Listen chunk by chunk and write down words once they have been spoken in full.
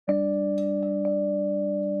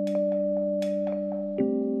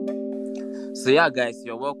So yeah, guys,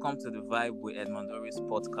 you're welcome to the Vibe with Edmund Oris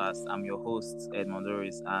podcast. I'm your host, Edmund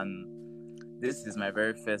Oris, and this is my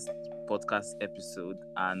very first podcast episode,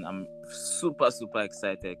 and I'm super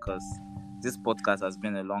excited because this podcast has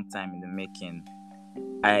been a long time in the making.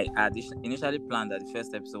 I had initially planned that the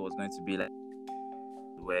first episode was going to be like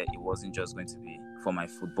where it wasn't just going to be for my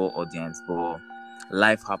football audience, but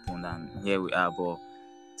life happened, and here we are. But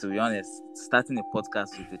to be honest, starting a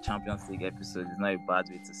podcast with the Champions League episode is not a bad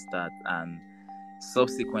way to start, and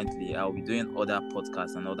subsequently I'll be doing other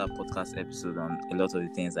podcasts and other podcast episodes on a lot of the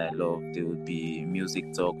things I love. There would be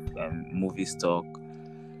music talk and movies talk,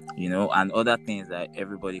 and other things that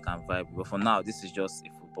everybody can vibe with. But for now, this is just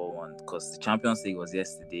a football one because the Champions League was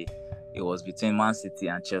yesterday. It was between Man City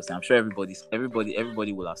and Chelsea. I'm sure everybody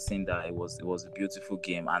will have seen that. It was a beautiful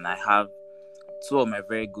game, and I have two of my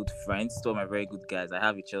very good friends, two of my very good guys. I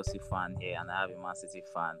have a Chelsea fan here and I have a Man City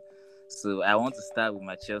fan. So I want to start with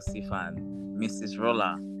my Chelsea fan, Mrs.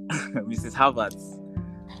 Roller, Mrs. Havertz.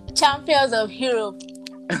 Champions of Europe.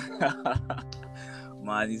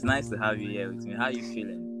 Man, it's nice to have you here with me. How are you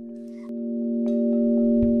feeling?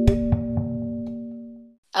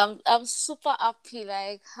 I'm super happy.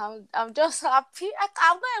 Like I'm just happy.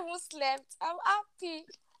 I'm not even slept. I'm happy.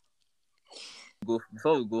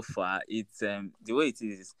 Before we go far, it's the way it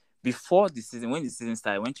is. Before the season, when the season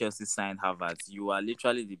started, when Chelsea signed Havertz, you are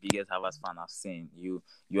literally the biggest Havertz fan I've seen. You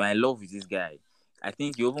are in love with this guy. I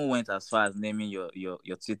think you even went as far as naming your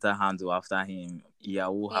Twitter handle after him,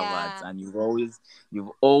 Yahoo Havertz, and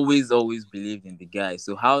you've always believed in the guy.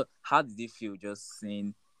 So how did it feel just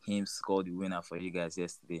seeing him score the winner for you guys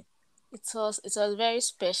yesterday? It was very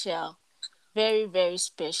special. Very, very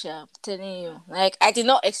special. I'm telling you. Like, I did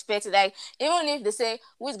not expect it. Like, even if they say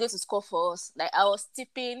who is going to score for us, like I was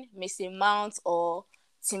tipping Mason Mount or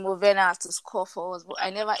Timo Werner to score for us, but I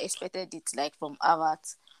never expected it like from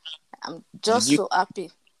Havertz. I'm just so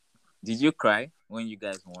happy. Did you cry when you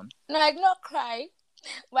guys won? No, I did not cry.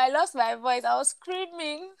 But I lost my voice. I was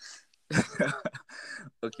screaming.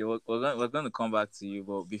 Okay, we're going to come back to you,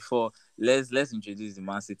 but before let's introduce the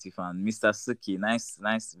Man City fan, Mr. Suki.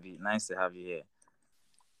 Nice to have you here.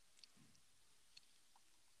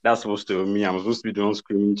 That's supposed to be me. I'm supposed to be the one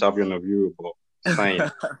screaming champion of Europe, but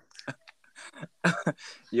fine.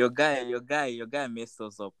 Your guy messed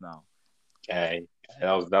us up now. Okay,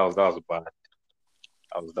 that was bad.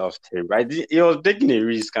 That was terrible. He was taking a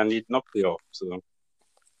risk and it not pay off. So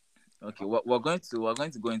okay, we're going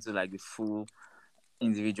to go into like the full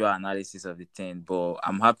individual analysis of the thing, but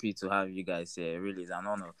I'm happy to have you guys here. Really, it's an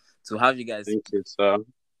honor to have you guys. Thank you, sir.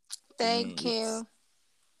 Thank you.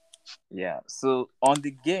 Yeah. So on the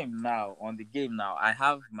game now, I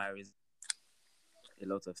have a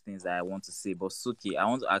lot of things that I want to say. But Suki, I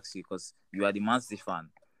want to ask you because you are the Man City fan.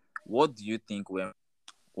 What do you think went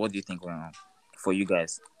wrong for you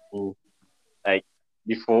guys? Oh, like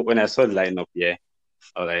before when I saw the lineup, yeah,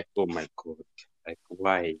 I was like, oh my god, like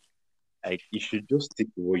why? Like you should just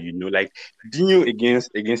stick to what you know. Like Dino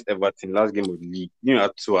against Everton last game of the league, Dino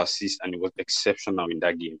had 2 assists and it was exceptional in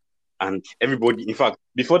that game. And everybody, in fact,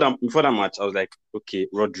 before that match, I was like, okay,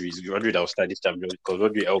 Rodri that will start this champion because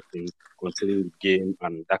Rodri helped him controlling the game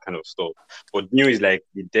and that kind of stuff. But Dino is like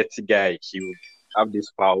the dirty guy. He would have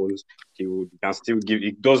these fouls. He can still give.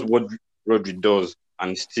 He does what Rodri does,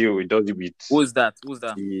 and still he does it with. Who's that?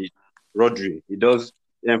 Rodri. He does.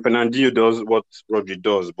 And Fernandinho does what Rodri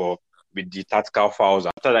does, but with the tactical fouls.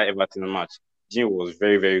 After that Everton match, Jim was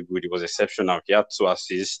very, very good. He was exceptional. He had 2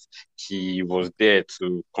 assists. He was there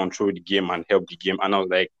to control the game and help the game. And I was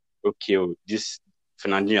like, okay, this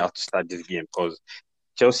Fernandinho has to start this game because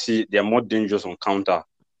Chelsea, they are more dangerous on counter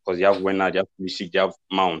because they have Werner, they have Pulisic, they have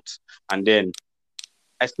Mount. And then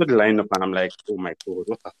I saw the lineup and I'm like, oh my God,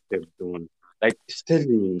 what has Pep done? Like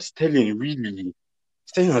Sterling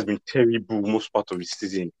has been terrible most part of the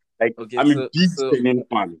season. Like okay, I'm a big Sterling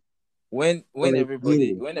fan. When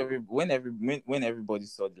everybody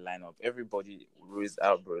saw the lineup, everybody raised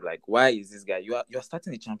outbrew like, why is this guy? You're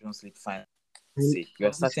starting the Champions League final.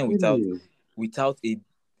 You're starting without a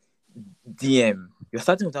DM. You're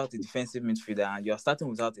starting without a defensive midfielder, and you're starting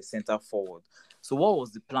without a centre forward. So what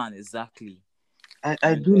was the plan exactly?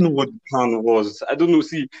 I don't know what the plan was. I don't know.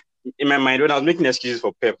 See, in my mind, when I was making excuses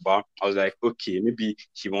for Pep, I was like, okay, maybe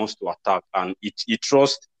he wants to attack, and he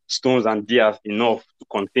trusts Stones and Diaz enough to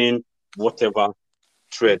contain whatever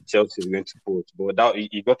threat Chelsea is going to put. But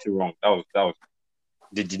he got it wrong. That was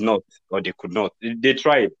they did not, or they could not. They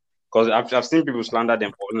tried, because I've seen people slander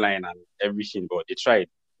them online and everything, but they tried,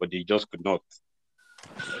 but they just could not.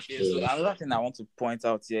 Okay, so another thing I want to point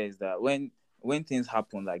out here is that when things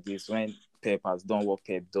happen like this, when Pep has done what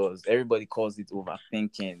Pep does. Everybody calls it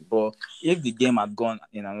overthinking. But if the game had gone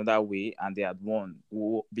in another way and they had won,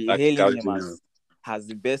 we'll be Tactical hailing him genius. as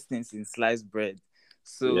the best thing since sliced bread.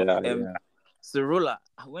 So Yeah, yeah. so Rola,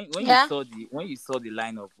 Yeah. when you saw the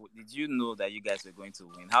lineup, did you know that you guys were going to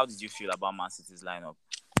win? How did you feel about Man City's lineup?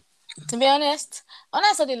 To be honest, when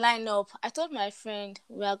I saw the lineup, I told my friend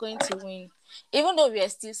we are going to win. Even though we were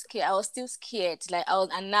still scared, I was still scared. Like I was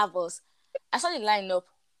and nervous. I saw the lineup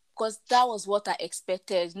because that was what I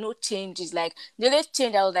expected. No changes. Like the only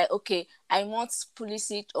change, I was like, okay, I want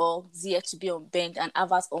Pulisic or Ziyech to be on bench and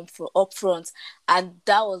Havertz up front, and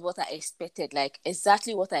that was what I expected. Like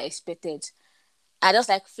exactly what I expected. I just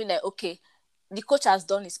like feel like okay, the coach has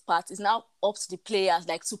done his part. It's now up to the players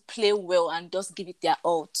like to play well and just give it their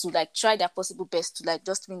all to like try their possible best to like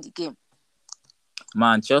just win the game.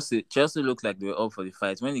 Man, Chelsea looked like they were up for the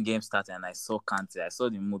fight. When the game started and I saw Kante, I saw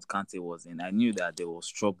the mood Kante was in. I knew that there was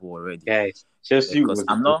trouble already. Guys, Chelsea Because was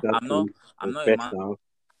a better team I'm for not a first man, half.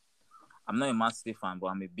 I'm not a Man City fan, but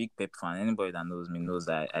I'm a big Pep fan. Anybody that knows me knows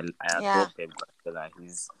that I adore Yeah. Pep Guardiola.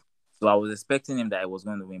 So I was expecting him that I was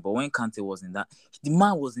going to win. But when Kante was in that, the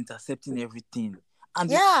man was intercepting everything. And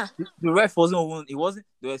Yeah. the ref wasn't even, it wasn't,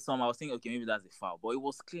 there were some, I was thinking, okay, maybe that's a foul. But it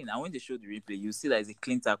was clean. And when they showed the replay, you see that it's a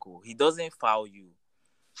clean tackle. He doesn't foul you.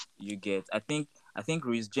 You get, I think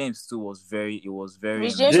Reece James too was very Rich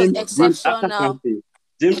James was immature. James after exceptional. Kante,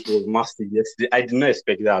 James was massive yesterday. I did not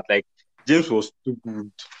expect that. Like James was too good.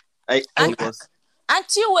 And He was, and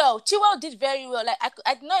Chilwell did very well. Like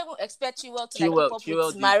I did not even expect Chilwell to like keep up with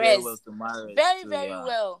Chilwell did very well Mahrez. to Mahrez Very, too, very yeah.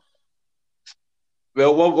 well.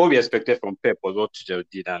 well, what we expected from Pep was what Tuchel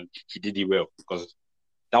did, and he did it well because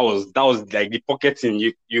that was like the pocketing.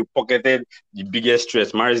 You pocketed the biggest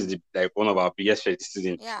stress. Mahrez is like one of our biggest stress this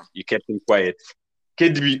season. Yeah. You kept him quiet.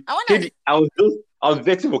 KDB, And when KD, I was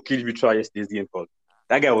vexing for KDB try yesterday's game because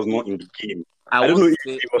that guy was not in the game. I I don't want know to if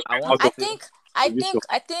say, he was I want out to I of say, think I position. think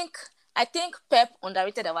I think I think Pep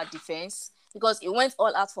underrated our defense because he went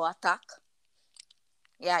all out for attack.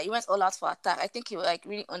 Yeah, he went all out for attack. I think he like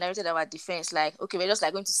really underrated our defense. Like, okay, we're just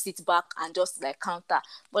like going to sit back and just like counter.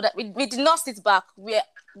 But we did not sit back. We're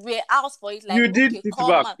out for it. Like, You did okay, sit come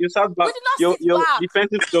back. on. You sat We back. did not sit Your back.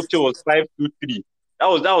 defensive structure was 5-2-3. That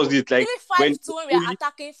was it. We Like did when 5-2 when we are maybe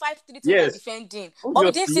attacking, 5-3 when we are yes, defending. But we didn't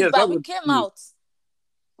obviously sit yes, back. that We was came it. out.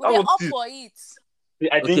 We That were was up it. for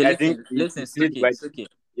it. I okay, think I think listen, he played right.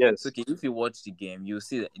 Yes, Suki. If you watch the game, you'll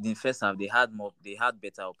see that in the first half they had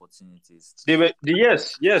better opportunities.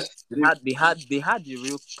 yes. They had the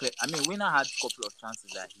real. I mean, Winner had a couple of chances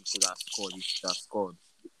that he could have scored. He should have scored.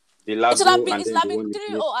 The It should have Lago been and it should then have the been one he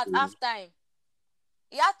played 3-0 at to halftime.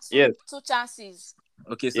 He had yes, two chances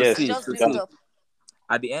Okay, so yes. and see, just so blew it see. That, up.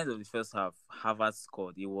 At the end of the first half, Harvard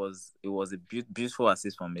scored. It was a beautiful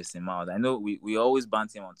assist from Mason Mount. I know we always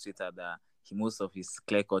bant him on Twitter that most of his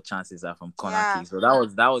clear cut chances are from corner Yeah. kicks. So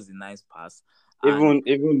that was a nice pass. And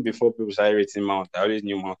even before people started rating Mount, I always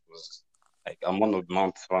knew Mount was like I'm one of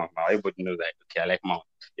Mount fan. Now everybody knows like okay, I like Mount.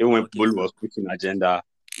 Even when okay, Bolu was pushing agenda,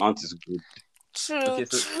 Mount is good. True, okay,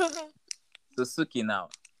 so true. so Suki now.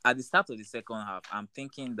 At the start of the second half, I'm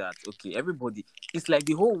thinking that okay, everybody. It's like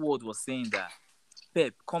the whole world was saying that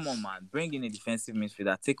Pep, come on, man, bring in a defensive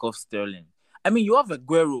midfielder, take off Sterling. I mean, you have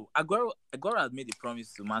Aguero. Aguero has made a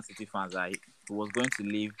promise to Man City fans that he was going to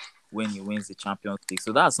leave when he wins the Champions League.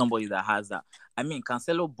 So that's somebody that has that. I mean,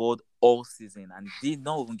 Cancelo balled all season and did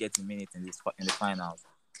not even get a minute in the finals.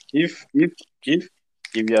 If you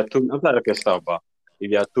had told me after the first half,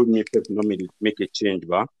 if you had told me Pep not make a change,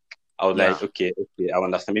 I was Yeah. like, okay, I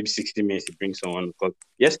understand. Maybe 60 minutes to bring someone because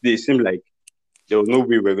yesterday it seemed like there was no way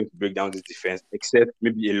we were going to break down this defense except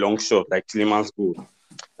maybe a long shot like Tielemans' goal.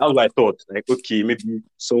 That was what I thought. Like, okay, maybe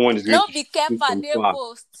someone is going No to be shoot careful, from they far.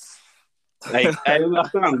 post. Like, I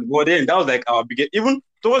understand. But then that was like our biggest, even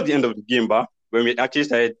towards the end of the game, when we actually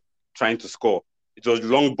started trying to score, it was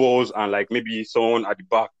long balls and like maybe someone at the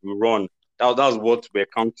back will run. That was what we're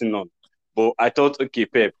counting on. But I thought, okay,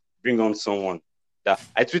 Pep, bring on someone. That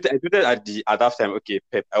I tweeted at that time, okay,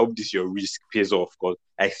 Pep, I hope this your risk pays off because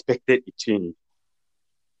I expected a change.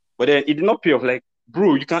 But then it did not pay off. Like,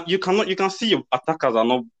 bro, you can see your attackers are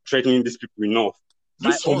not threatening these people enough.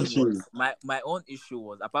 Do something. My own issue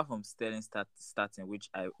was apart from Sterling starting, which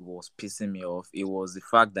I was pissing me off. It was the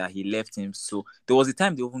fact that he left him. So there was a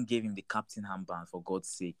time they even gave him the captain handband for God's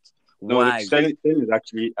sake. No, Why? Sterling is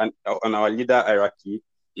actually on our leader hierarchy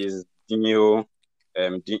is Dino,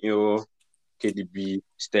 KDB,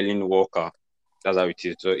 Sterling, Walker. That's how it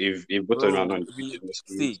is. So if both of them are Bro, not in the we position,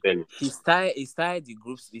 basically see Sterling. he started the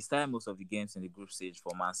groups. He started most of the games in the group stage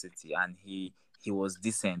for Man City, and he was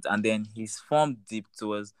decent. And then his form dipped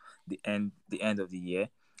towards the end of the year.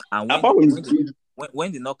 And Apart from the,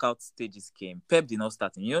 when the knockout stages came, Pep did not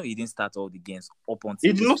start. He didn't start all the games up he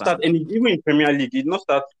until did this not start final. any, even in Premier League, he did not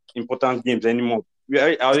start important games anymore. We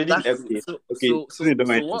are already Exactly. okay. Okay, season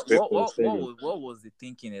don't end in February. What was the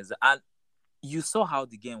thinking is, and you saw how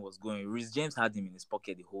the game was going. Rhys James had him in his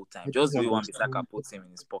pocket the whole time, I just the don't way Wan-Bissaka understand. puts him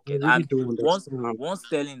in his I pocket. really And don't understand. once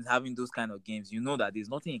Sterling is having those kind of games, you know that there's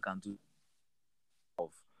nothing he can do.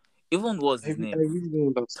 Of even what's his I name, really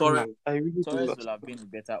don't Torres. understand. I really don't Torres will have understand. been a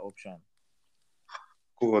better option.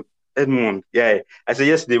 God. Edmund, yeah. I said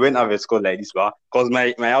yesterday when Aves scored like this, because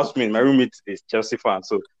my housemate, my roommate is Chelsea fan,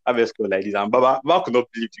 so Aves scored like this, and Baba could not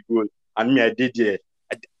believe the goal, and me, I did yeah,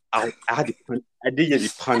 I had the panic, I did yeah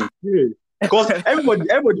the panic, because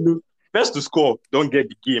everybody knows first to score don't get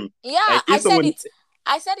the game. Yeah, Like if someone,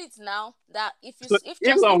 I said it now that so if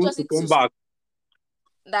someone If wants to Chelsea come to back,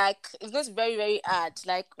 like it's going to be very very hard.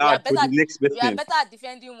 Like for the next we are person. better at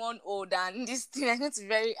defending 1-0 than this thing. It's going to be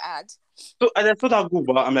very hard. So as I saw that goal,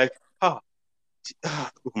 but I'm like, oh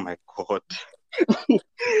my god.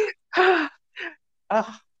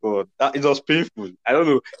 God, it was painful. I don't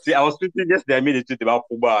know. See, I was thinking yesterday. I made a tweet about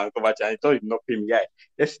Pogba and Kovacic, and I thought it not pay me. Yeah,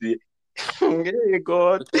 yesterday. Hey,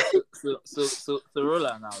 God. Okay, so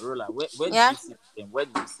Rola. Where did Yeah. you see the game? Where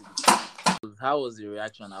did you see the game? How was the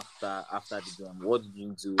reaction after the game? What did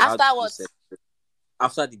you do? How did you say Afterwards,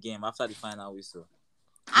 after the game, after the final whistle?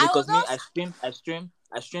 I was Because me, just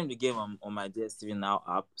I streamed the game on my DSTV Now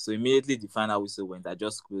app. So immediately the final whistle went, I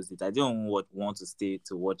just closed it. I didn't want to stay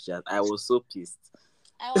to watch that. I was so pissed.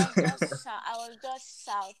 I was just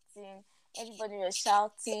shouting. Everybody was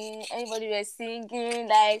shouting. Everybody was singing.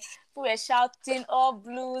 Like people were shouting, all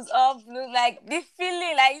blues. Like the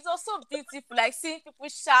feeling, like it was so beautiful. Like seeing people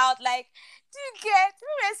shout. Like, do you get?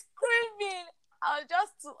 People were screaming. I was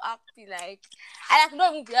just too happy. Like, and I could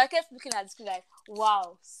not even. I kept looking at the screen. Like,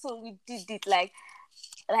 wow. So we did it. Like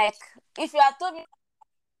if you had told me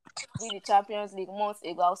win the Champions League months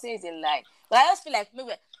ago, I'll say it's a lie. But I just feel like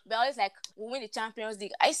maybe but always like we win the Champions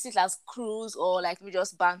League. I see it as cruise or like we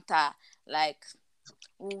just banter. Like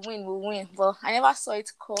we win. But I never saw it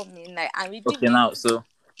coming. Like and we did Okay, it. now so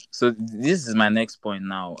this is my next point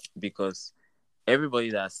now, because everybody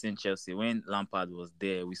that has seen Chelsea when Lampard was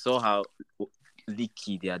there, we saw how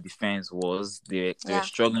leaky their defense was. They were Yeah.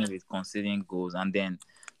 struggling with conceding goals, and then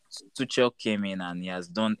Tuchel came in and he has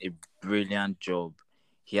done a brilliant job.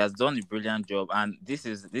 He has done a brilliant job, and this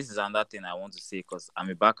is another thing I want to say, because I'm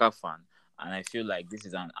a Barca fan, and I feel like this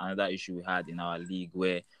is another issue we had in our league,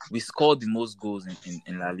 where we scored the most goals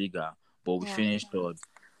in La Liga, but we Yeah. finished third,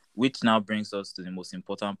 which now brings us to the most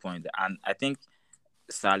important point. And I think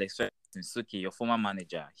Sir Alex Suki, your former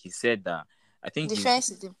manager, he said that I think his Defense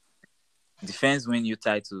is the defense win you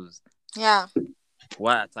titles, yeah.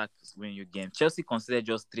 while attacks win you games. Chelsea considered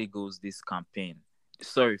just 3 goals this campaign.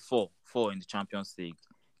 Sorry, four in the Champions League.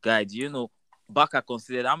 Guy, do you know Barca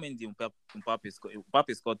considered how many did Mbappe score?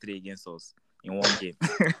 Mbappe scored 3 against us in one game.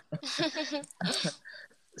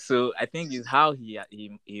 So I think it's how he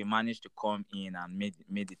managed to come in and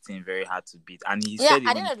made the team very hard to beat. And he Yeah, said it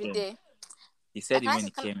at the when end he of the came. day, He said it can I when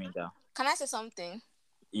say, he came in that. can I say something?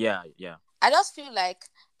 Yeah. I just feel like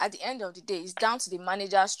at the end of the day, it's down to the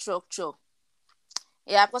manager's structure.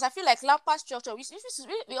 Yeah, because I feel like Lampard's structure,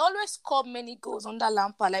 we always score many goals under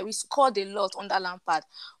Lampard. Like we scored a lot under Lampard,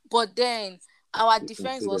 but then our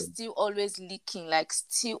defense was still always leaking. Like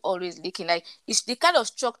still always leaking. Like it's the kind of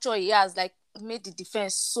structure he has. Like made the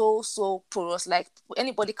defense so porous. Like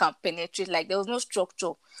anybody can penetrate. Like there was no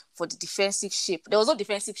structure for the defensive shape. There was no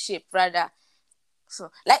defensive shape rather. So,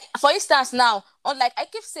 like for instance, now, on like I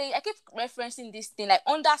keep referencing this thing. Like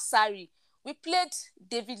under Sarri, we played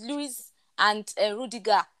David Luiz and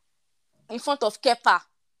Rudiger in front of Kepa,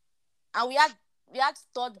 and we had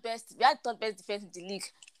third best defense in the league.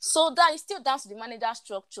 So that is still down to the manager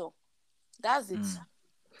structure. That's it.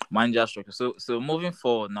 Manager structure. So moving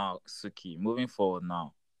forward now, Suki. Moving forward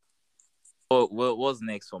now. What's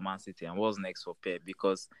next for Man City and what's next for Pep?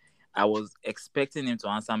 Because I was expecting him to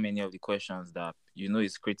answer many of the questions that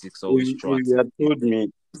his critics always throw If at you him. had told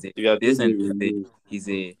me, if you had told me, Listen, we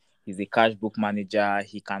lose. he's a cash book manager.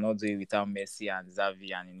 He cannot do it without Messi and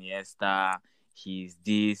Xavi and Iniesta. He's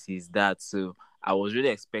this, he's that. So I was really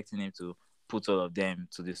expecting him to put all of them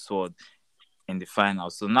to the sword in the final.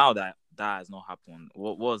 So now that has not happened,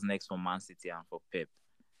 what's next for Man City and for Pep?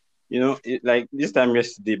 Like this time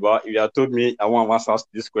yesterday, but if you had told me I want answers to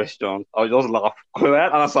this question, I would just laugh because I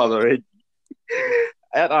had answers already.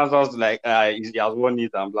 I had answers like he has won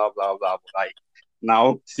it and blah blah blah. But like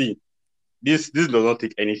now, see, this does not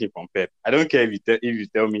take anything from Pep. I don't care if you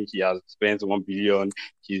tell me he has spent 1 billion,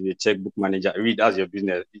 he's a checkbook manager. Read, that's your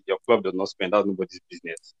business. If your club does not spend, that's nobody's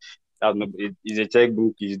business. It's a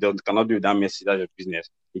checkbook. Cannot do that messy. That's your business.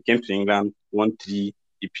 He came to England, won 3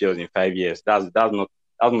 EPLs in 5 years. That's not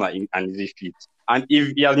an easy feat. And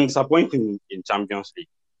if he has been disappointing in Champions League,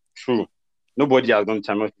 true. Nobody has done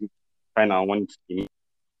Champions League final and won it.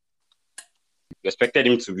 We expected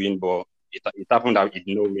him to win, but it happened that he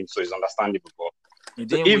did not win, so it's understandable. But He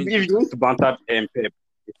so didn't if win you want to banter Pep,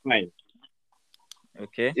 it's fine.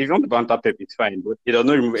 Okay. If you want to banter Pep, it's fine. But it does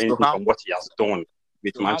not remove anything from what he has done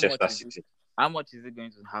with So Manchester City. how much is it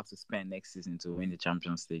going to have to spend next season to win the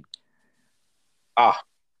Champions League? Ah,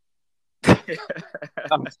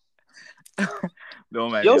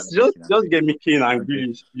 Don't mind me, just I'm joking. get me Kane and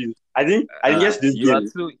Grealish, please. I think yes, this you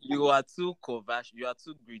game. you are too controversial. You are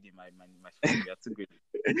too greedy, my friend. You are too greedy.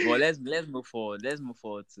 But let's move forward. Let's move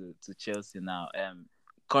forward to Chelsea now.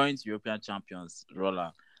 Current European champions,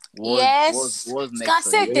 Roller. Yes. Was next Can for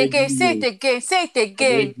say you? it again. Say it again. Say it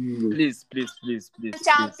again. Please.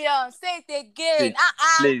 Champion. Say it again.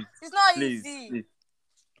 Please, It's not please, easy. please.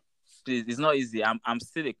 It's not easy. I'm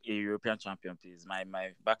still a European champion. Please, my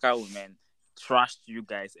Baka women trashed you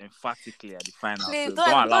guys emphatically at the final. Please So don't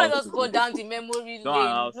don't allow let us us to go go. down the memory Don't lane.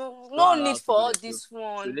 allow us. No Don't allow need us to for go all there. this So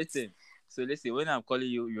one. listen. So listen. When I'm calling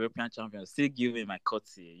you European champion, still give me my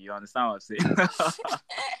courtesy. You understand what I'm saying?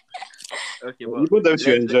 Okay, You but both of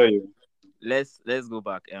you enjoy you. let's go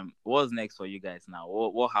back. What's next for you guys now?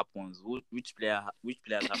 What happens? Which players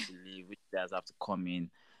have to leave? Which players have to come in?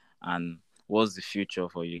 And what's the future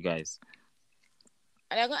for you guys?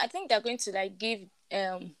 And I think they're going to like give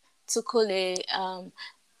Tuchel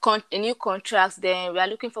a new contract. Then we are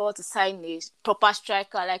looking forward to sign a proper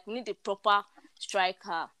striker. Like we need a proper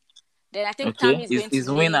striker. Then I think Tammy Okay, is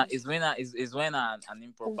going to leave. Is Werner an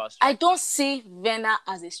improper I striker? don't see Werner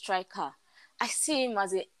as a striker. I see him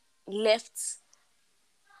as a left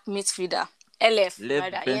midfielder. LF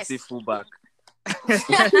Left rather, defensive yes. fullback.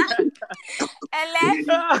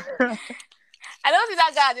 LF. I don't see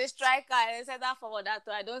that guy as a striker and a centre forward at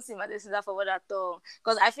all. I don't see him as a centre forward at all.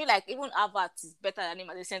 Because I feel like even Havertz is better than him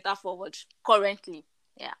as a centre forward currently.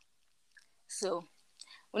 Yeah. So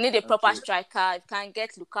we need a proper striker. We can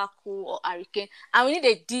get Lukaku or Harry Kane. And we need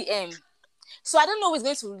a DM. So I don't know who's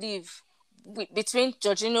going to leave between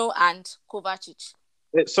Jorginho and Kovacic.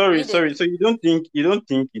 Sorry. So you don't think you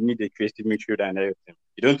need a creative midfielder and everything?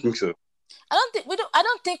 You don't think so? I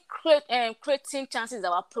don't think creating chances is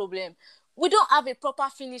our problem. We don't have a proper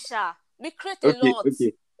finisher. We create a lot.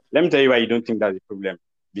 Okay. Let me tell you why you don't think that's a problem.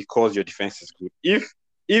 Because your defense is good.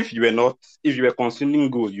 If you were conceding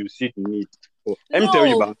goals, you see the need. So, let me tell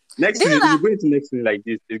you about next season. If you go into next season like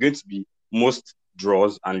this, it's going to be most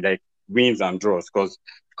draws and like wins and draws because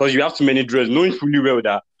you have too many draws, knowing fully well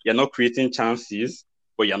that you're not creating chances,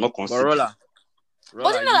 but you're not conceding. Roller,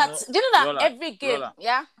 but do you know that every game, Roller,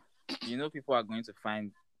 yeah? You know people are going to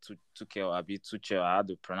find Tuchel, how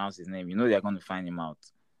to pronounce his name. You know they're going to find him out.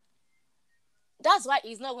 That's why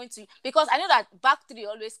he's not going to, because I know that back three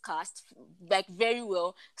always cast like very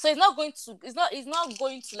well. So he's not going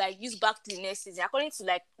to like use back three next season. According to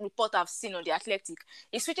like report I've seen on the Athletic,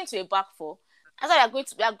 he's switching to a back four. That's why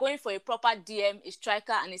we are going for a proper DM, a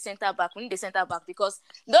striker, and a centre back. We need a centre back because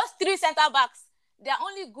those three centre backs, they are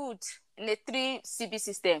only good in a 3 CB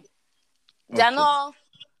system. They're not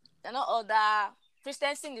all that.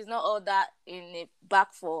 Christensen is not all that in a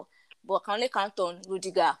back four, but can only count on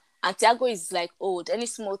Rudiger. And Thiago is like old. Any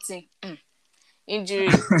small thing, injury.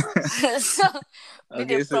 So we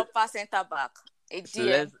need a proper centre back, a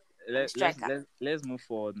DM, striker. Let's move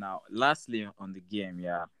forward now. Lastly, on the game,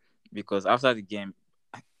 yeah, because after the game,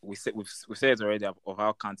 we said it already of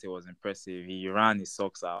how Kante was impressive. He ran his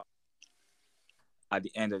socks out at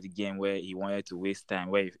the end of the game where he wanted to waste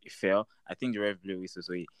time, where he fell. I think the ref blew whistle,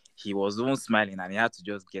 so he was even smiling and he had to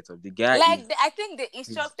just get up. The guy, I think they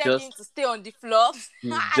instructed him to stay on the floor,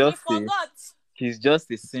 and he forgot. He's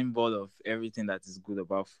just a symbol of everything that is good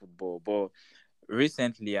about football. But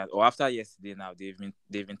recently, or after yesterday, now they've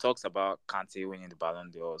been talks about Kante winning the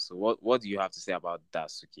Ballon d'Or. So what do you have to say about that,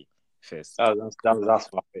 Suki? First, that's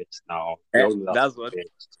far-fetched now. That's what.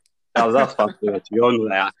 That's far-fetched. We all know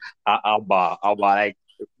that Alba, like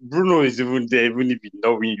Bruno is even there, even if he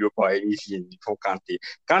not win Europe or anything before Kante.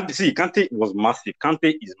 Kante was massive.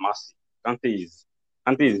 Kante is massive. Kante is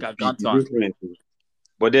big.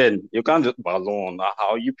 But then you can't just Ballon.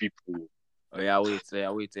 How you people?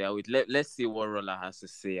 Wait. Let's see what Roller has to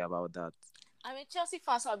say about that. I mean, Chelsea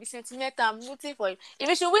fans will be sentimental. I'm rooting for him. If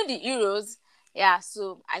he should win the Euros, yeah.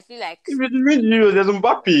 So I feel like if you win the Euros, there's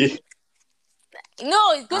Mbappe.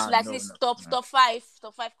 No, it's going to be at No, least no, no. top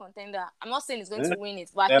five contender. I'm not saying it's going to Eh? win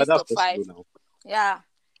it, but at Yeah, least that's top five. possible now. Yeah,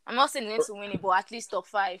 I'm not saying it's going to win it, but at least top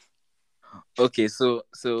five. Okay, so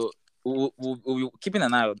we'll keeping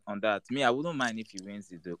an eye on that. Me, I wouldn't mind if he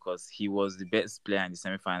wins it though, because he was the best player in the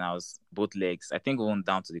semifinals, both legs. I think we went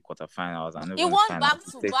down to the quarterfinals and He even the won final back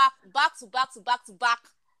to to take back, back to back to back to back,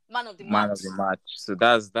 man of the man match. of the match. So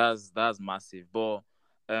that's massive. But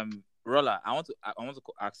Rolla, I want to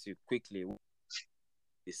ask you quickly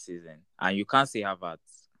this season, and you can't say Havertz.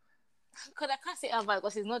 Because I can't say Alva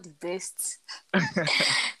because he's not the best.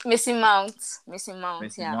 Missing Mount,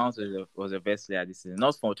 Messi yeah. Mount was the best player this season,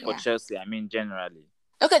 not for Yeah. Chelsea. I mean generally.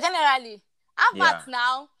 Okay, generally. Yeah. Havertz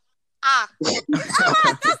now. It's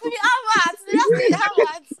Havertz. That's to be Havertz. That's to be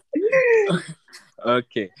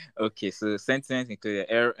Havertz. Okay. So sentiment included.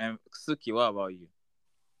 Suki, what about you?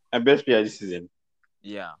 And best player this season,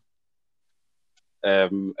 Yeah.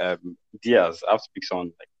 Diaz. I have to pick someone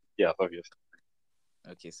like Diaz, obviously.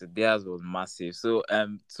 Okay, so theirs was massive. So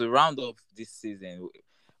to round off this season,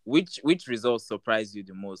 which results surprised you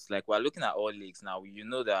the most? Like we're looking at all leagues now. You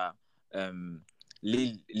know that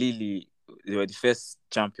Lille they were the first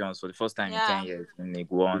champions for the first time in 10 Yeah. years in League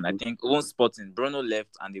One. I Mm-hmm. think even Sporting, Bruno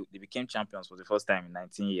left and they became champions for the first time in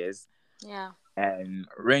 19 years. Yeah. And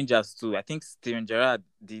Rangers too. I think Steven Gerrard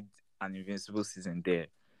did an invincible season there.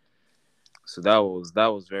 So that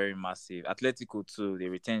was very massive. Atletico too, they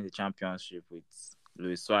retained the championship with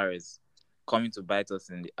Luis Suarez coming to bite us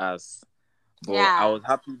in the ass. But I Yeah.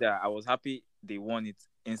 was happy they won it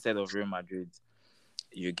instead of Real Madrid.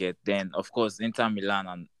 You get then of course Inter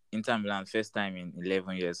Milan first time in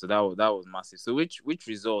 11 years. So that was massive. So which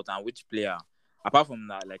result and which player apart from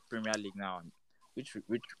that like Premier League now, which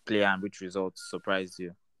player and which result surprised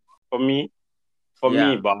you? For me,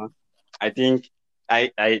 Yeah. but I think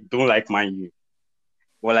I don't like Man U,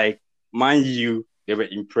 but like Man U, they were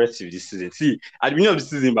impressive this season. See, at the beginning of the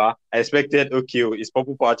season, but I expected okay, his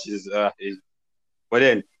purple patch but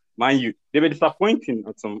then Man U, they were disappointing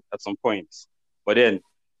at some points. But then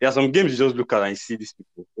there are some games you just look at and you see these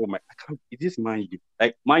people. Oh my, I can't. It is Man U.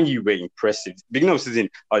 Like Man U were impressive. Beginning of the season,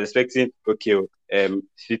 I was expecting okay,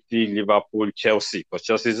 City, Liverpool, Chelsea, because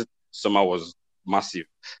Chelsea's summer was massive,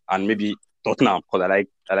 and maybe Tottenham because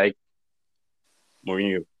I like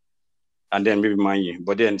Mourinho, and then maybe Man U.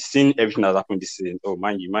 But then seeing everything that's happened this season, oh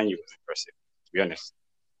Man U was impressive. To be honest,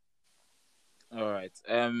 All right.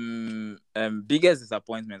 Biggest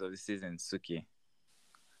disappointment of the season, Suki.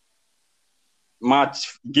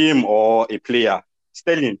 match, game, or a player,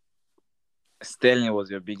 Sterling. Sterling was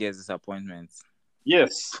your biggest disappointment.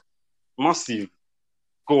 Yes, massive.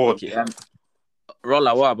 God. Okay.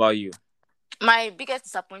 Rolla, what about you? My biggest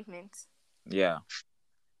disappointment. Yeah.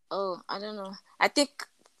 Oh, I don't know. I think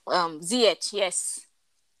ZH, yes.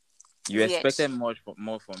 You expected ZH.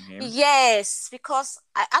 more from him? Yes, because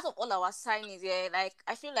out of all our signings, yeah, like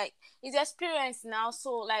I feel like he's experienced now,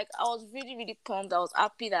 so like I was really, really pumped. I was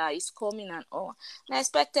happy that he's coming and all. And I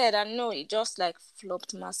expected, and no, it just like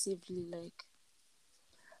flopped massively. Like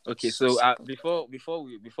Okay, so so super. before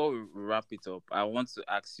we wrap it up, I want to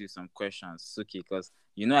ask you some questions, Suki, because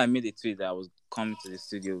I made a tweet that I was coming to the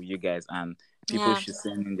studio with you guys and people Yeah. should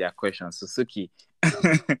send in their questions. So Suki,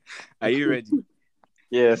 are you ready?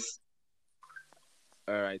 Yes.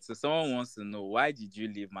 All right. So someone wants to know, why did you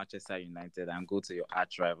leave Manchester United and go to your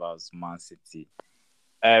arch rivals, Man City?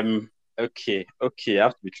 Okay. I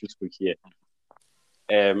have to be truthful here.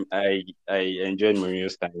 I enjoyed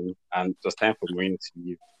Mourinho's time, and it was time for Mourinho to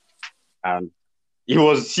leave. And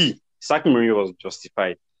sacking Mourinho was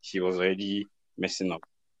justified. He was already messing up,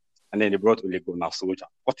 and then they brought Ole Gunnar Solskjaer.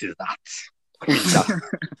 What is that? Who is that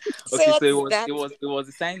So Okay, so what it is was that?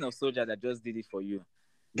 the sign of soldier that just did it for you.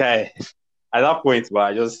 guy? At that point, but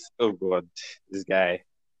I just, oh god, this guy.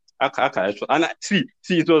 How can I? And see,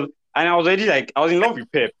 it was, and I was already like, I was in love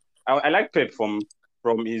with Pep. I like Pep from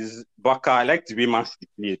his Barca. I liked the way Man City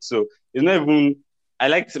played. So it's not even. I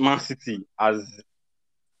liked Man City as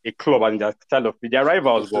a club and their style of play. Their Okay,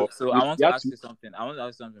 rivals, so but so I you, want you to have ask to. you something. I want to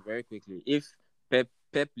ask you something very quickly. If Pep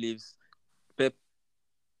leaves, Pep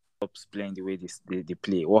stops playing the way they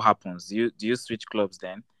play, what happens? Do you switch clubs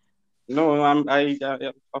then? No, I'm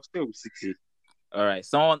still with City. All right.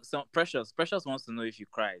 Some Precious wants to know if you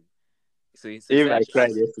cried. So he If said I I should cried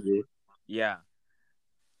ask. yesterday, Yeah.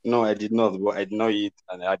 no, I did not. But I did not eat,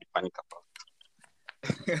 and I had a panic attack.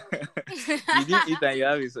 You didn't eat and you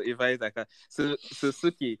have it. So if I eat, I can. So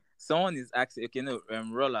Suki, someone is asking. Okay, no,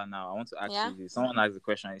 Roller. Now I want to ask Yeah. you this. Someone asked the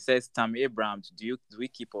question. It says, Tammy Abraham, do we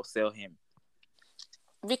keep or sell him?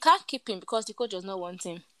 We can't keep him because the coach does not want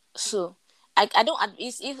him. So I don't.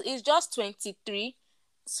 He's just 23.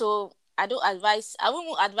 So I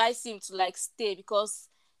won't advise him to like stay because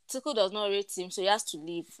Tuchel does not rate him, so he has to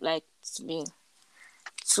leave, like to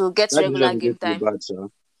get That regular decision is game going to be time. bad, sir.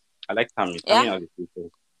 I like Tammy. Tammy Yeah, has the future.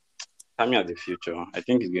 Tammy has the future. I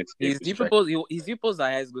think he's going to be a He's good the striker. he's the the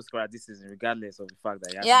highest goal scorer this season, regardless of the fact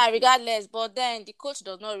that he hasn't yeah, played. regardless. But then the coach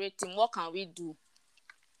does not rate him. What can we do?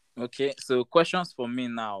 Okay, so questions for me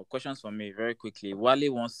now. Questions for me very quickly.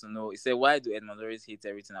 Wale wants to know. He said, "Why do Edmund always hate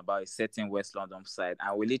everything about a certain West London side,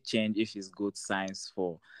 and will it change if his good signs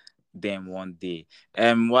for them one day?"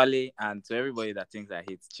 Wale, and to everybody that thinks I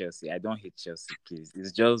hate Chelsea, I don't hate Chelsea. Please,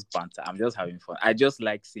 it's just banter. I'm just having fun. I just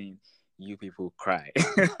like seeing you people cry.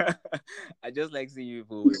 I just like seeing you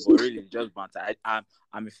people, but really, it's just banter.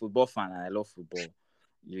 I'm a football fan and I love football.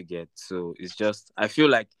 You get, so it's just I feel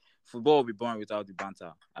like football will be born without the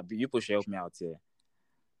banter. You people should help me out here.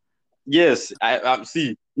 Yes, I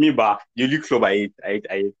see me, but the only club I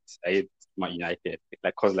hate Man United.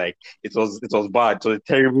 Like, cause like it was bad. It was a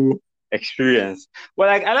terrible experience. But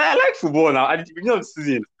like I like football now. At the beginning of the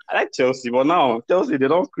season, I like Chelsea, but now Chelsea they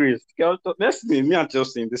don't craze. Next season, me and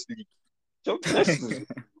Chelsea in this league. Next season,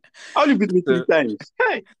 how you beat me three so times?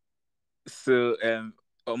 Hey, so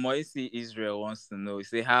Omoisi Israel wants to know. He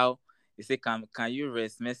say can you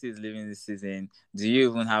rest? Messi is leaving this season. Do you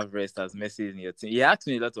even have rest as Messi is in your team? He asked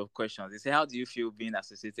me a lot of questions. He said, how do you feel being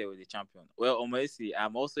associated with the champion? Well, Omoisi,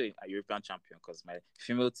 I'm also a European champion because my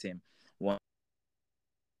female team won.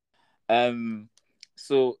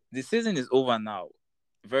 So the season is over now.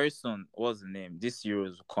 Very soon, what's the name? This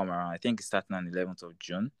Euros will come around. I think it's starting on the 11th of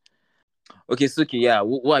June. Okay, Suki, yeah.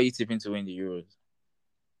 Who are you tipping to win the Euros?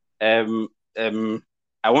 um, um,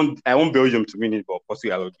 I want Belgium to win it, but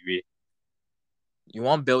Portugal will be way. You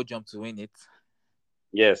want Belgium to win it?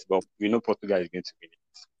 Yes, but we know Portugal is going to win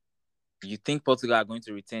it. You think Portugal are going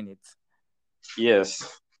to retain it?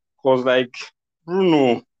 Yes, cause like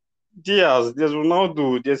Bruno, Diaz, there's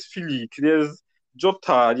Ronaldo, there's Felix, there's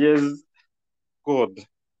Jota, there's God,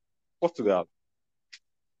 Portugal.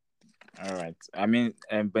 All right. I mean,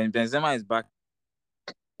 Benzema is back.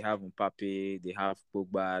 They have Mbappe, they have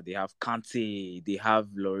Pogba, they have Kante, they have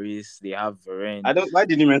Loris, they have Varane. I don't. Why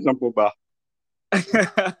did you mention Pogba?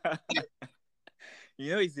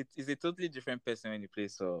 He's a totally different person when he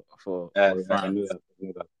plays for I know France. that. I know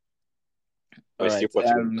that. All But still right.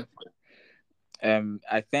 Portugal.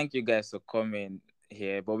 I thank you guys for coming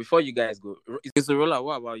here. But before you guys go, Rolla,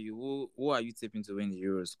 what about you? Who are you tipping to win the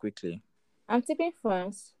Euros quickly? I'm tipping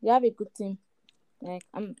France. They have a good team.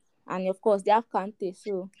 And of course they have Kante.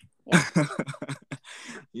 So yeah.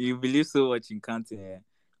 You believe so much in Kante,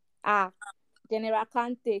 General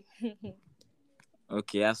Kante.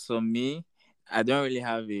 Okay, as for me, I don't really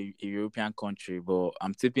have a European country, but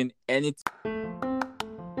I'm tipping any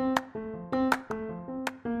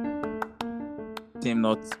team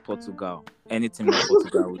not Portugal. Any team not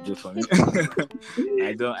Portugal will do for me.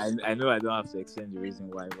 I know I don't have to explain the reason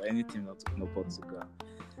why, but any team not Portugal.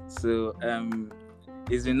 So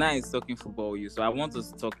it's been nice talking football with you. So I want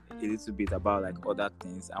us to talk a little bit about like other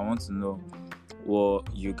things. I want to know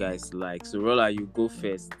what you guys like. So Rolla, you go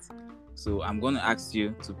first. So I'm going to ask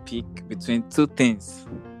you to pick between two things.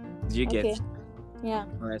 Do you get? Yeah.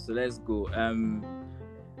 All right. So let's go.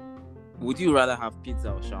 Would you rather have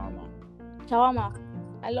pizza or shawarma? Shawarma.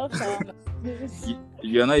 I love shawarma.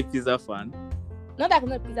 You're not a pizza fan? Not that I'm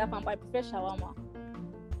not a pizza fan, but I prefer shawarma.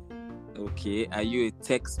 Okay. Are you a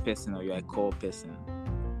text person or you're a call person?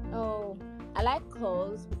 Oh, I like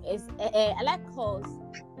calls. I like calls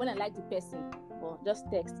when I like the person, but just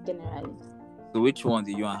text generally. So which one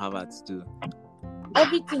do you want to have at do?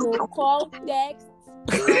 Everything, call, text,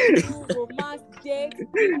 romance, date,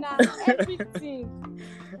 dinner, everything.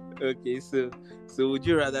 Okay, so would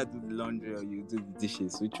you rather do the laundry or you do the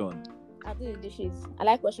dishes? Which one? I do the dishes. I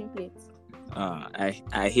like washing plates. I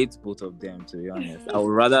hate both of them, to be honest. I would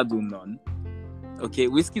rather do none. Okay,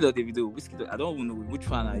 Whiskey or Davido? I don't even know which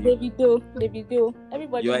one are you. Davido.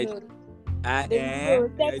 Everybody knows.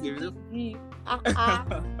 Davido.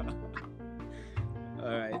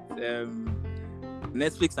 All right.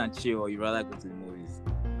 Netflix and chill, or you rather go to the movies?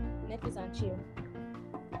 Netflix and chill.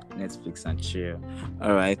 Netflix and chill.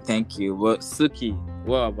 All right, thank you. Well, Suki,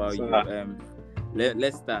 what about you?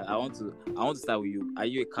 Let's start. I want to start with you. Are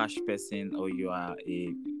you a cash person or you are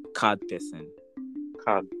a card person?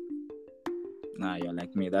 Card. Nah, you're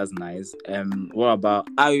like me. That's nice. What about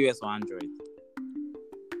iOS or Android?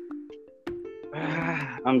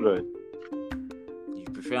 Android. You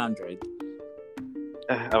prefer Android?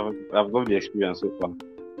 I've loved the experience so far.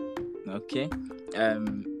 Okay.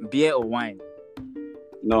 Beer or wine?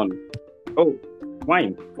 None. Oh,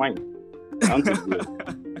 wine. I want to beer.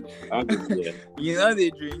 I want to beer. You know they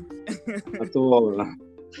drink. At all.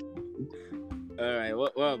 All right.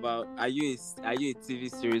 What about? Are you a TV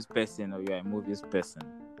series person or you are a movies person?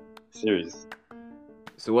 Series.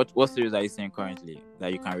 So what series are you seeing currently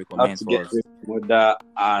that you can How recommend to for get us? with mother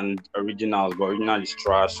and originals, but original is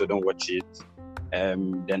trash, so don't watch it.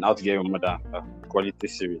 Then How to Get Your Mother, a quality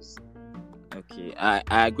series. Okay, I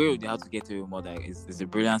agree with you. How to Get to Your Mother is a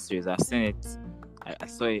brilliant series. I've seen it. I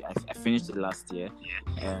saw it. I finished it last year.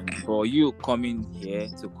 But you coming here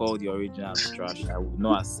to call the original trash, I would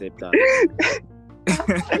not accept that.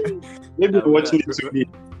 Maybe I you're would watching it not- today,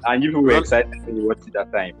 and you people were excited when you watched it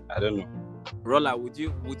that time. I don't know. Rolla, would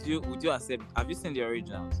you accept? Have you seen the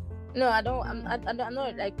originals? No, I don't. I'm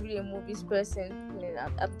not like really a movies person.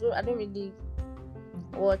 I don't really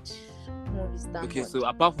watch movies that Okay, much. so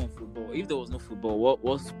apart from football, if there was no football,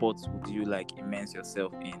 what sports would you like immerse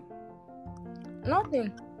yourself in?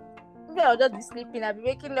 Nothing. Maybe I'll just be sleeping. I'll be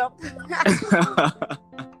waking up.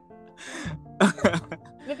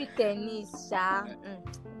 Maybe tennis,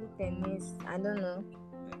 maybe tennis. I don't know.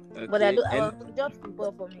 But I don't. Just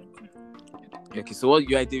football for me. Okay, so what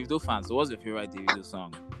you are a Davido fan? So what's your favorite Davido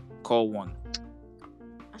song? Call one.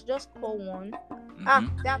 I should just call one. Mhm.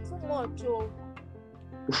 There are too much.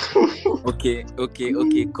 Okay.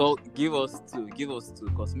 Give us two.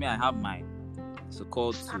 Cause me, I have mine. So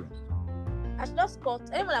call two. I should just call.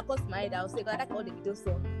 Anyone that comes to my head, I'll say, God, I like all the video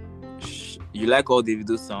song. You like all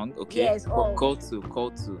Davido song? Okay. Yes, all. Call two.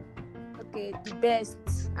 Okay, the best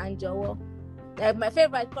and Jowo. Like my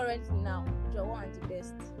favorite currently now, Jowo and the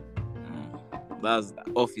best. That's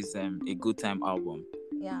off his a good time album.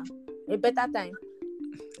 Yeah, a better time.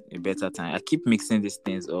 A better time. I keep mixing these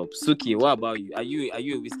things up. Suki, what about you? Are you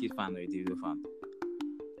a Whiskey fan or a Davido fan?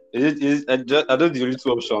 I don't the only two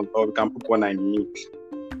options, or we can put one and mix.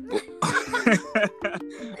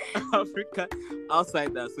 Africa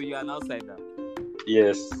outsider. So you're an outsider.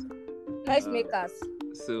 Yes. Nice makers.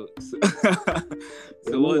 So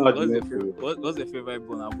We're not what's your favorite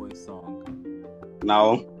Burna Boy song?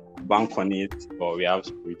 Now, bank on it, but we have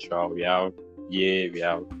spiritual, we have we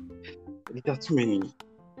have. There are too many.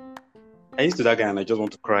 I used to that guy and I just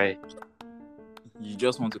want to cry. You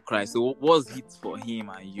just want to cry. So what's it for him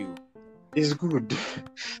and you? It's good.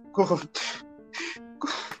 God.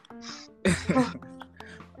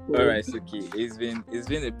 All right, Suki. It's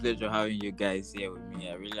been a pleasure having you guys here with me.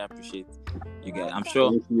 I really appreciate you guys. I'm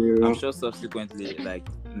sure subsequently, like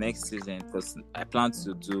next season, because I plan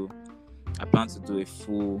to do a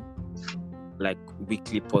full like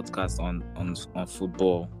weekly podcast on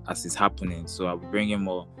football as it's happening. So I'll be bringing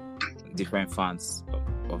more different fans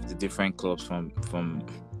of the different clubs from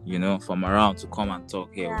around to come and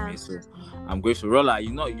talk here with me. So I'm grateful. Rolla,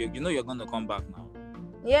 you know you're gonna come back now.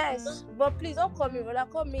 Yes, but please don't call me Rolla.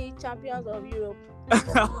 Call me Champions of Europe.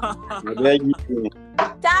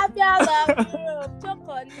 Champions of Europe.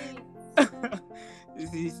 Chocolate.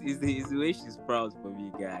 Is the way she's proud for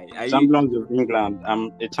me, guy. Champions of England.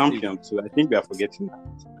 I'm a champion too. I think we are forgetting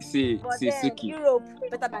that. See, Suki. Europe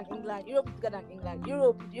better than England. Europe is better than England.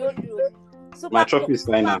 Europe. My trophy is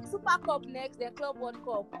final. Super Cup next, then Club World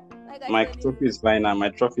Cup. My trophy is final.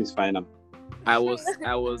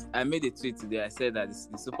 I made a tweet today. I said that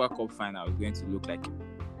the Super Cup final is going to look like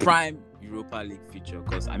prime Europa League feature.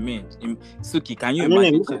 Because Suki, can you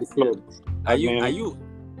imagine? Look at the club. Are you?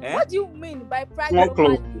 Eh? What do you mean by prime Small Europa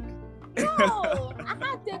club. League? No, I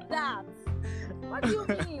can't take that. What do you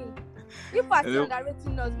mean? You partly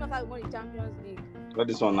underrating us. Not like we won the Champions League. What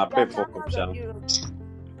this one? I We are pay for champions of Europe.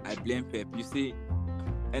 I blame Pep. You see.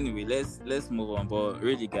 Anyway, let's move on. But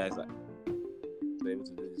really, guys, you're able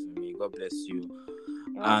to do this with me. God bless you.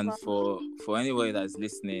 And for anybody that's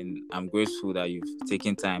listening, I'm grateful that you've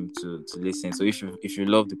taken time to listen. So if you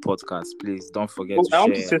love the podcast, please don't forget to share. I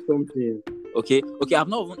want to say something. Okay. I've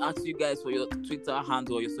not even asked you guys for your Twitter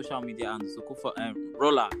handle or your social media handle. So go for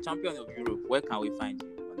Rolla, Champion of Europe. Where can we find you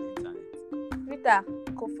on the internet? Twitter,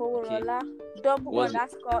 Kofowo Rolla,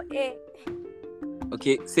 _A.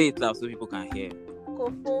 Okay, say it loud so people can hear.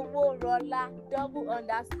 Kofowo Rolla,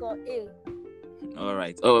 _A. All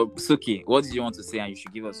right. Oh, Suki, what did you want to say? And you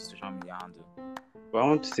should give us a social media handle. But I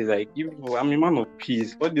want to say, like, I'm a man of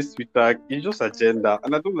peace. All this Twitter is just agenda,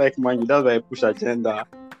 and I don't like money. That's why I push agenda.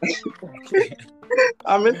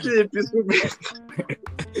 I'm actually a peaceful person.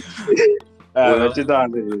 My Twitter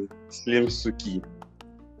handle is Slim Suki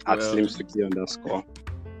 @Slim Suki _.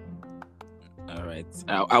 All right.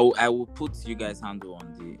 I will put you guys' handle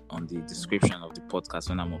on the description of the podcast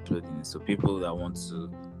when I'm uploading it, so people that want to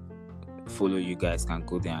follow you guys can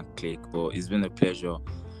go there and click. But it's been a pleasure.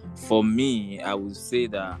 For me, I would say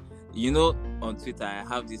that You know, on Twitter, I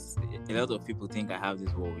have this. A lot of people think I have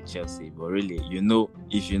this war with Chelsea, but really, you know,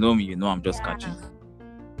 if you know me, you know I'm just catching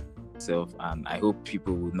myself. And I hope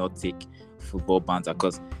people will not take football banter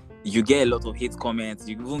because you get a lot of hate comments.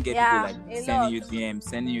 You even get people like sending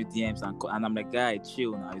you DMs, and I'm like, guy,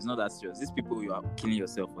 chill now. It's not that serious. These people you are killing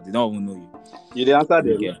yourself for, they don't even know you. You didn't answer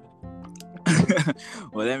them. Yeah.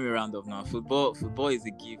 Well, let me round up now. Football is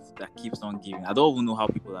a gift that keeps on giving. I don't even know how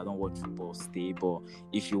people that don't watch football stay, but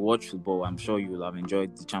if you watch football, I'm sure you will have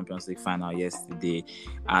enjoyed the Champions League final yesterday.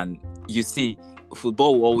 And you see,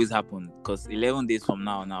 football will always happen because 11 days from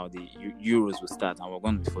now, the Euros will start, and we're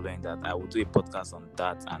going to be following that. I will do a podcast on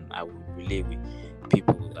that, and I will relay with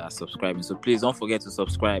people that are subscribing. So please don't forget to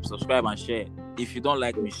subscribe and share. If you don't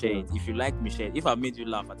like me, share it. If you like me, share it. If I've made you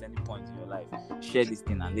laugh at any point in your life, share this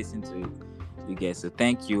thing and listen to it. You guys. So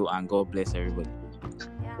thank you, and God bless everybody.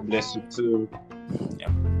 Bless you too.